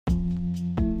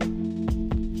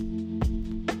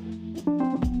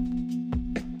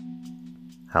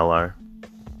Hello.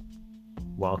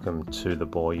 Welcome to the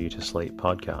Bore You to Sleep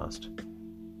podcast.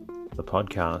 The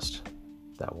podcast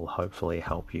that will hopefully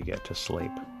help you get to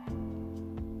sleep.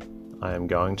 I am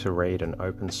going to read an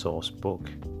open source book,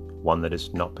 one that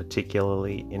is not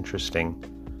particularly interesting,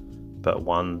 but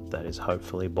one that is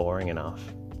hopefully boring enough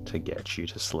to get you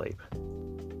to sleep.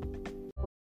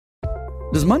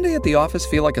 Does Monday at the office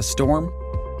feel like a storm?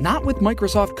 Not with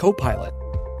Microsoft Copilot.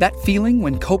 That feeling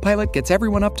when Copilot gets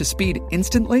everyone up to speed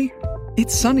instantly?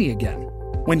 It's sunny again.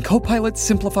 When Copilot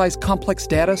simplifies complex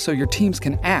data so your teams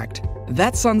can act,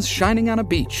 that sun's shining on a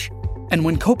beach. And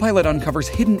when Copilot uncovers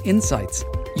hidden insights,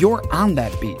 you're on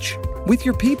that beach with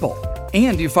your people,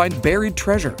 and you find buried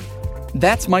treasure.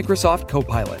 That's Microsoft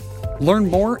Copilot. Learn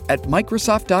more at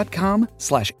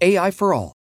Microsoft.com/AI for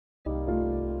all.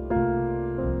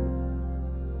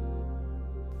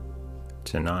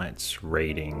 Tonight's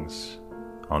readings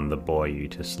on the Bore You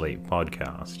to Sleep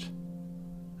podcast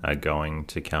are going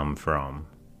to come from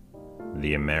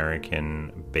the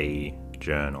American Bee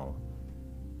Journal.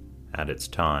 At its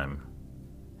time,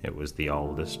 it was the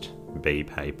oldest bee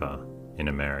paper in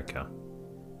America,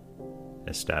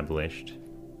 established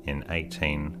in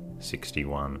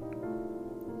 1861,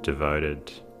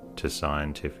 devoted to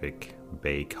scientific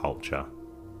bee culture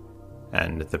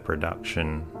and the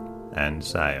production and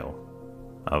sale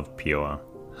of pure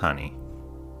honey.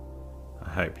 I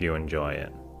hope you enjoy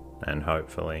it, and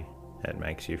hopefully it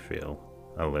makes you feel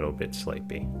a little bit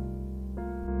sleepy.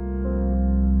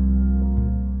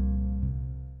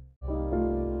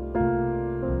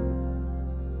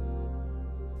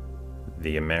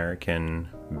 The American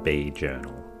Bee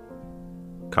Journal.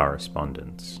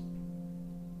 Correspondence.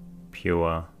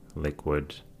 Pure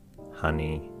liquid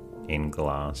honey in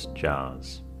glass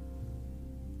jars.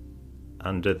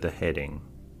 Under the heading,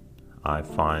 I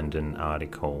find an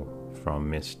article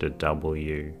from Mr.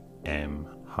 W. M.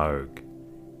 Hogue,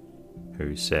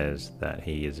 who says that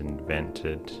he has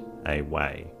invented a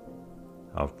way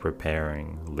of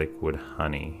preparing liquid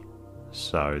honey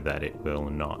so that it will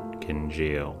not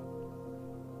congeal.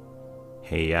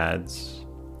 He adds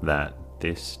that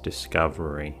this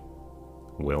discovery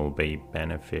will be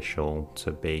beneficial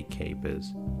to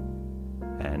beekeepers,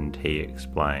 and he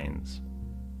explains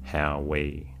how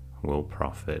we will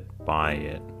profit by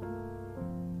it.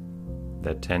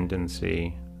 The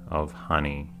tendency of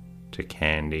honey to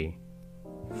candy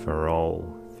for all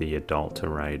the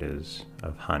adulterators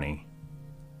of honey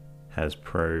has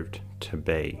proved to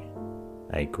be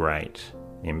a great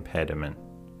impediment,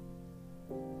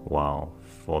 while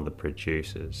for the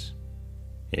producers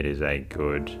it is a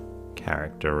good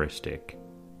characteristic,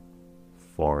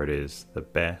 for it is the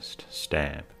best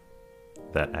stamp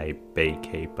that a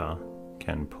beekeeper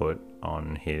can put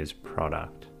on his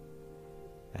product,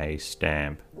 a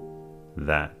stamp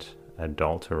that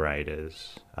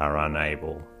adulterators are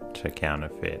unable to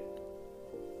counterfeit.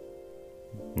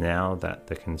 Now that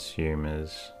the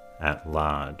consumers at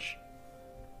large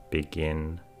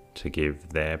begin to give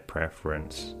their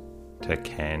preference to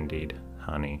candied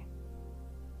honey,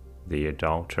 the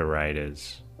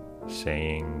adulterators,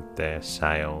 seeing their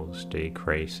sales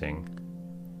decreasing,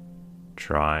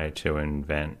 try to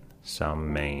invent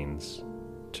some means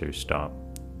to stop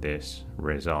this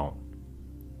result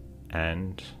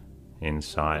and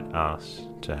incite us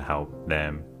to help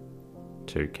them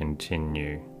to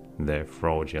continue their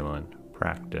fraudulent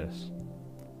practice.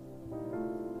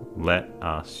 Let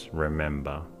us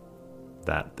remember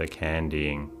that the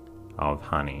candying of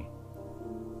honey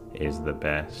is the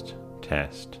best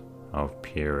test of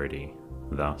purity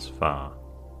thus far,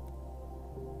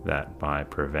 that by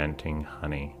preventing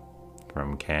honey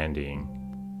from candying,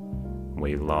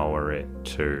 we lower it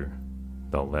to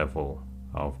the level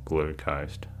of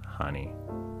glucosed honey,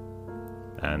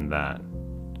 and that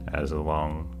as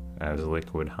long as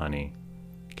liquid honey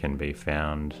can be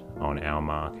found on our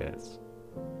markets,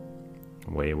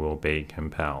 we will be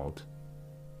compelled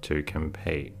to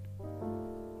compete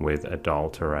with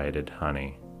adulterated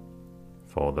honey,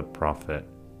 for the profit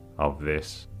of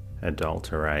this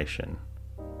adulteration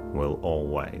will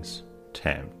always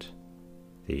tempt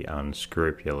the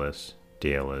unscrupulous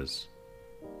dealers,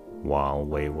 while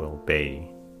we will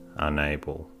be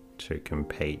unable to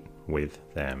compete with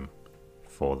them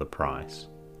for the price.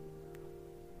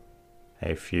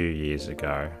 A few years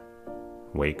ago,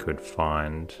 we could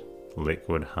find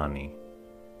liquid honey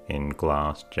in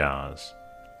glass jars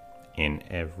in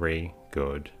every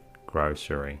good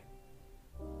grocery.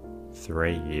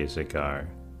 3 years ago,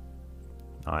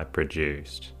 I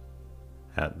produced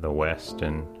at the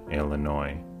Western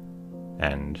Illinois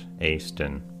and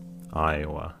Eastern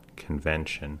Iowa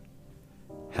Convention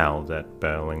held at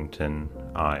Burlington,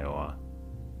 Iowa.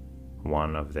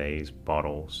 One of these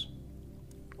bottles,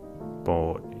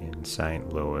 bought in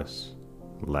St. Louis,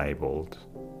 labeled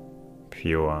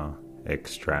Pure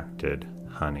Extracted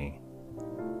Honey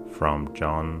from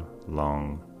John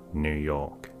Long, New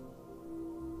York.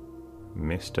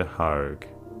 Mr. Hoag,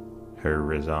 who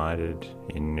resided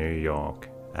in New York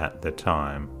at the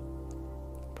time,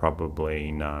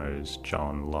 probably knows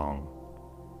John Long.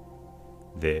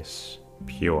 This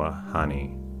pure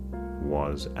honey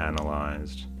was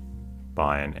analysed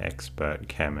by an expert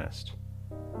chemist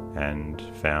and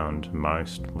found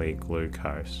mostly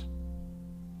glucose.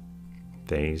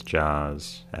 These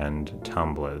jars and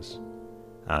tumblers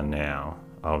are now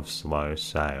of slow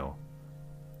sale,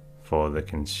 for the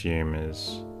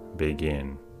consumers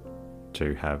begin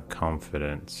to have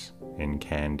confidence in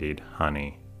candied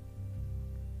honey.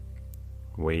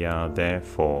 We are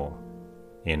therefore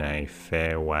in a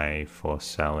fair way for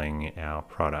selling our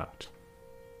product.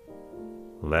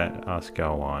 Let us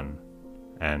go on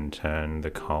and turn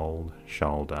the cold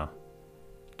shoulder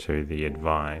to the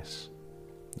advice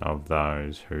of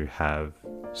those who have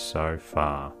so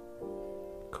far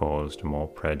caused more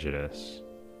prejudice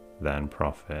than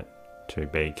profit to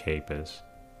beekeepers.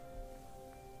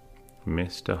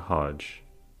 Mr. Hodge,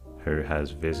 who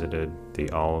has visited the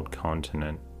old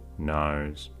continent,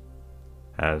 knows,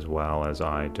 as well as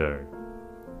I do,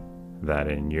 that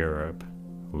in Europe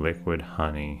liquid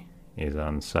honey is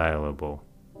unsaleable,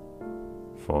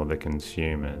 for the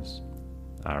consumers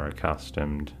are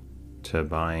accustomed to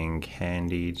buying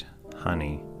candied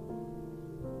honey.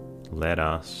 Let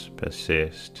us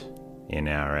persist in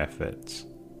our efforts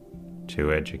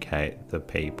to educate the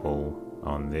people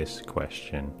on this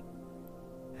question,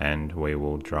 and we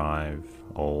will drive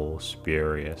all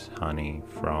spurious honey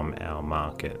from our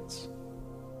markets.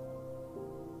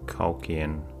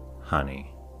 Colchian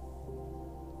honey.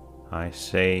 I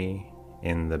see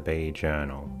in the Bee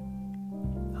Journal,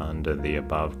 under the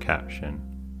above caption,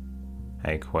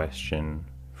 a question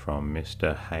from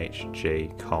Mr.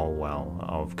 H.G. Colwell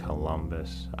of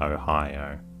Columbus,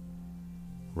 Ohio,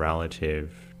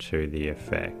 relative to the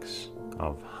effects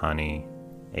of honey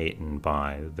eaten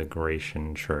by the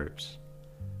Grecian troops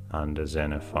under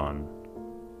Xenophon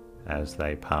as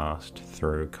they passed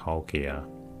through Colchia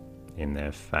in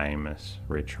their famous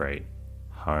retreat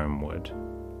homeward.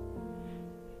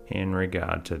 In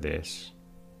regard to this,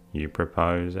 you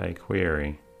propose a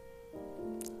query.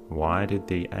 Why did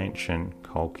the ancient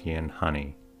Colchian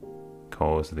honey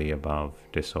cause the above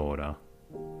disorder?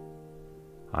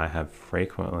 I have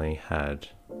frequently had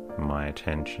my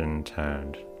attention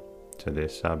turned to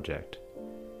this subject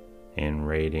in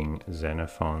reading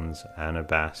Xenophon's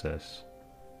Anabasis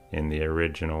in the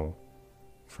original,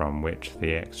 from which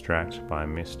the extract by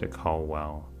Mr.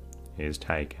 Colwell is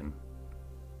taken.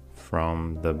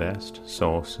 From the best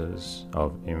sources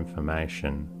of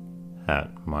information at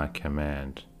my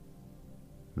command,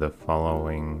 the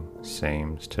following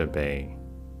seems to be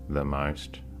the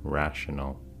most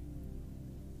rational.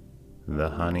 The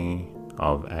honey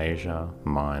of Asia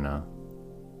Minor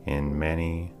in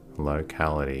many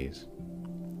localities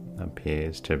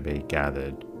appears to be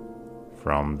gathered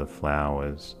from the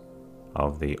flowers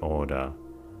of the order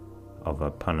of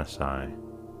Aponaceae,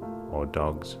 or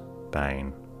dog's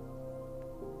bane.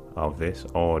 Of this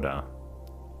order,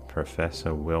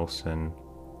 Professor Wilson,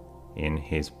 in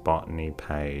his Botany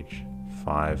page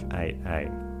 588,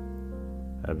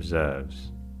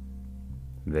 observes,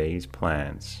 these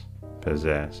plants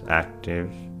possess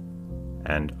active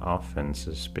and often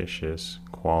suspicious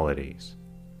qualities,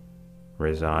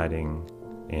 residing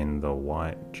in the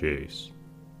white juice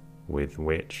with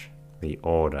which the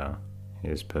order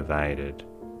is pervaded,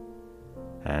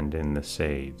 and in the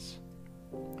seeds,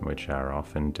 which are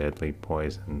often deadly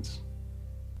poisons.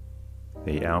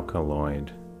 The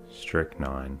alkaloid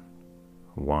strychnine,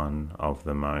 one of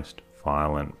the most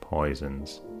violent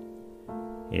poisons,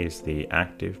 is the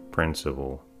active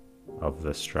principle of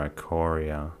the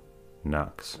Strychoria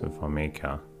nux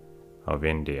vomica of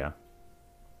India.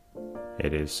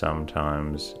 It is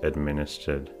sometimes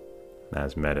administered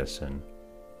as medicine,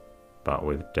 but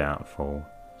with doubtful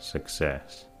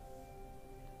success.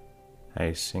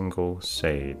 A single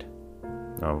seed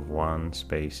of one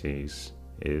species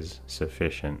is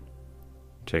sufficient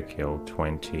to kill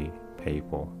 20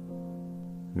 people.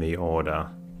 The order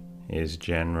is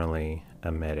generally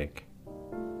emetic.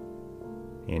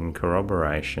 In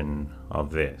corroboration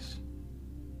of this,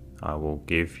 I will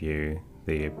give you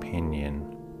the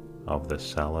opinion of the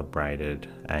celebrated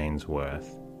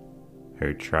Ainsworth,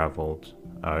 who travelled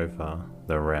over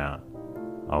the route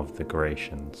of the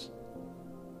Grecians,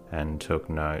 and took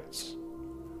notes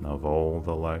of all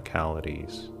the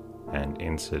localities and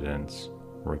incidents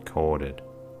recorded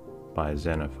by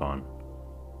Xenophon.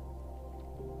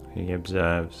 He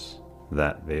observes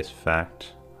that this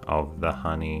fact of the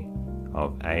honey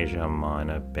of Asia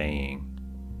Minor being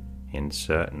in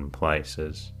certain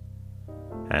places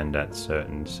and at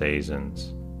certain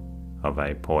seasons of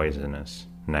a poisonous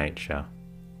nature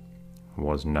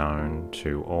was known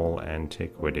to all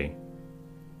antiquity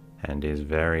and is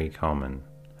very common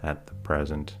at the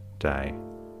present day,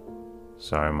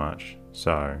 so much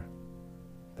so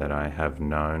that I have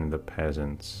known the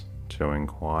peasants to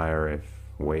inquire if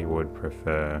we would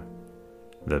prefer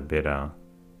the bitter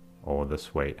or the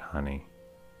sweet honey.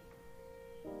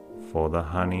 For the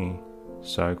honey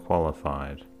so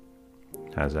qualified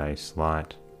has a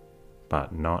slight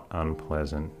but not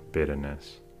unpleasant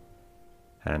bitterness,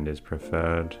 and is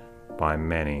preferred by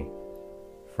many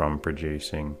from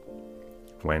producing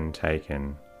when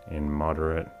taken in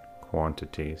moderate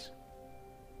quantities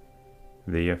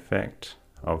the effect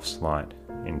of slight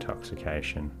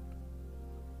intoxication.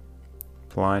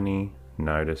 Pliny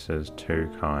notices two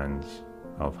kinds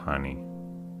of honey,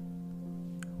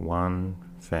 one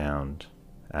found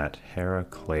at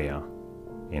Heraclea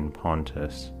in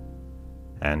Pontus,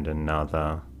 and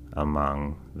another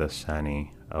among the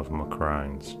Sani of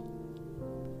Macrones.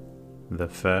 The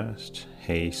first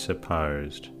he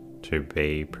supposed to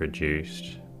be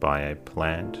produced by a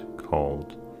plant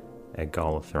called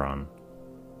Egolathron,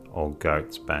 or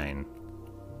goat's bane;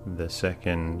 the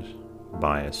second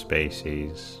by a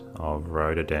species of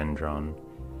rhododendron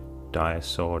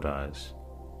Dioscordes.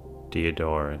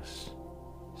 Diodorus,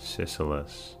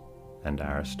 Sicelus, and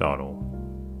Aristotle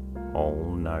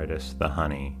all notice the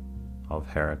honey of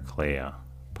Heraclea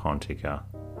Pontica.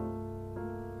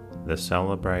 The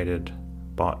celebrated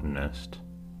botanist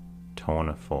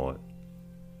Tournefort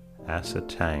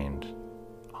ascertained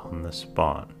on the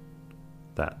spot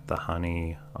that the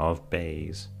honey of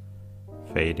bees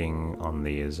feeding on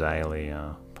the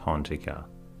Azalea pontica,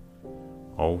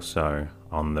 also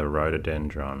on the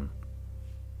rhododendron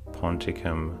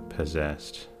ponticum,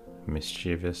 possessed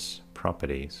mischievous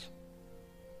properties,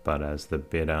 but as the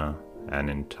bitter and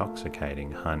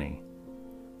intoxicating honey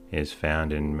is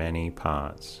found in many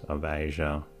parts of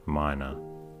Asia Minor,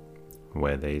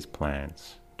 where these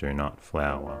plants do not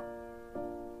flower,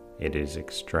 it is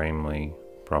extremely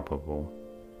probable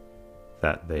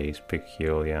that these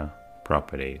peculiar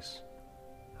properties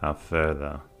are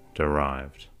further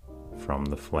derived from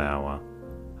the flower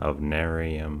of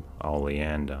Nerium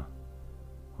oleander,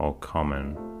 or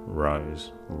common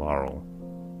rose laurel,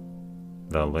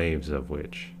 the leaves of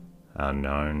which are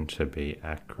known to be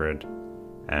acrid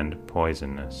and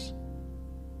poisonous.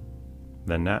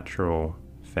 The natural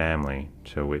family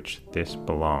to which this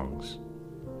belongs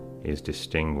is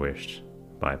distinguished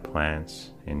by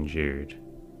plants endued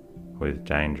with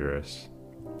dangerous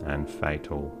and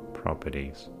fatal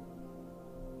properties,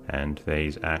 and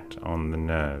these act on the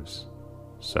nerves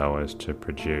so as to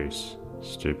produce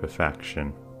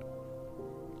stupefaction.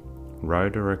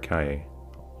 Rhodoricae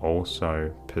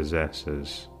also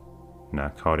possesses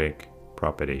narcotic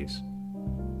properties,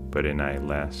 but in a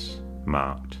less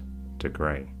marked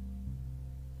degree.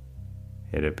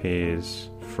 It appears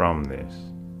from this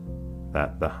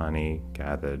that the honey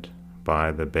gathered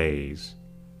by the bees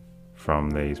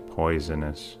from these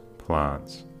poisonous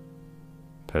plants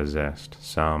possessed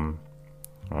some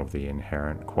of the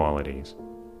inherent qualities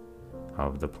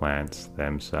of the plants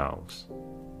themselves,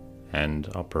 and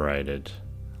operated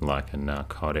like a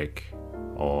narcotic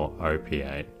or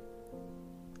opiate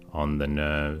on the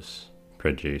nerves,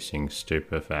 producing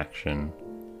stupefaction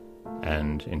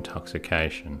and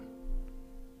intoxication.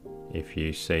 If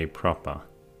you see proper,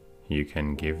 you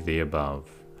can give the above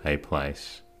a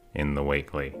place in the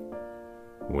weekly,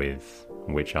 with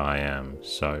which I am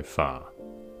so far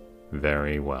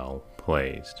very well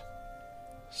pleased.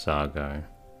 Sago,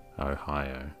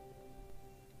 Ohio.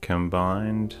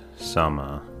 Combined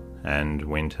Summer and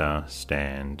Winter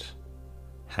Stand,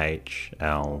 H.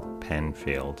 L.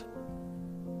 Penfield.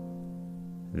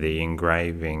 The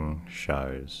engraving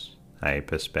shows a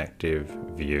perspective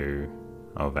view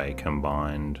of a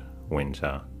combined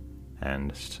winter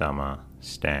and summer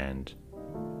stand,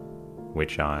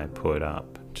 which I put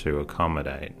up to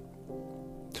accommodate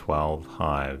 12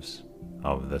 hives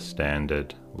of the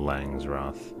standard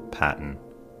Langsroth pattern.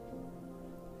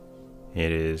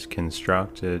 It is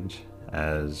constructed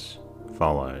as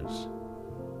follows: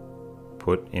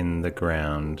 put in the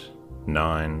ground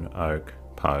 9 oak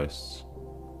posts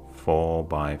 4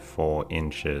 by 4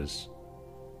 inches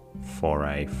for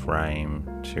a frame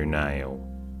to nail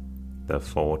the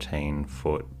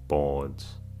 14-foot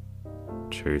boards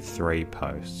to 3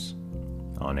 posts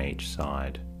on each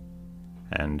side,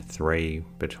 and 3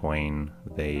 between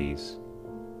these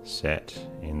set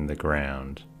in the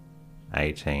ground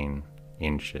 18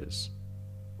 inches.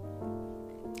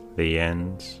 The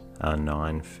ends are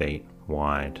 9 feet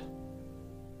wide,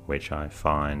 which I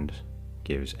find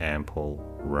gives ample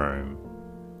room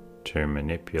to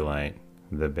manipulate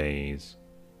the bees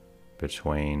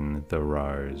between the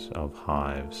rows of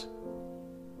hives,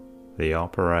 the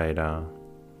operator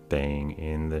being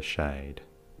in the shade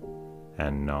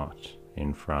and not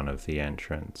in front of the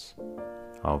entrance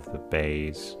of the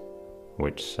bees,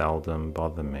 which seldom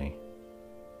bother me.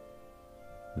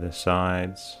 The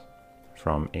sides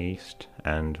from east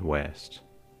and west,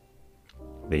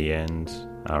 the ends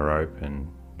are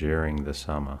open during the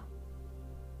summer,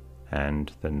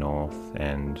 and the north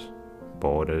end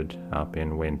boarded up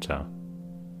in winter.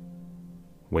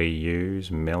 We use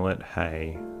millet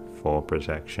hay for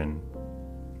protection,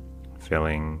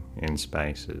 filling in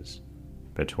spaces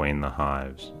between the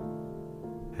hives,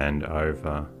 and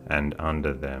over and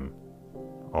under them,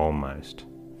 almost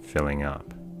filling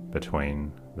up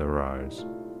between the rows,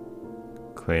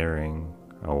 clearing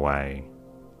away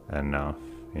enough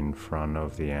in front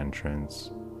of the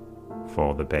entrance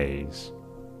for the bees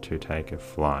to take a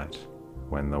flight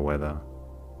when the weather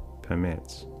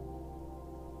permits.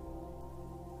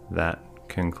 That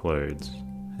concludes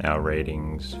our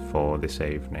readings for this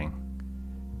evening.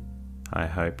 I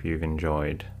hope you've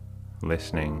enjoyed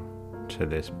listening to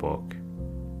this book,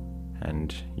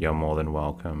 and you're more than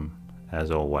welcome,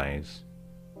 as always,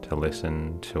 to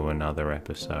listen to another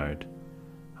episode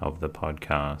of the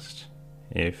podcast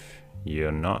if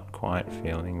you're not quite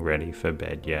feeling ready for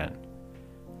bed yet.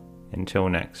 Until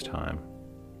next time,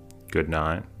 good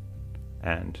night,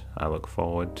 and I look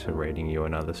forward to reading you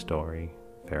another story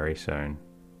very soon.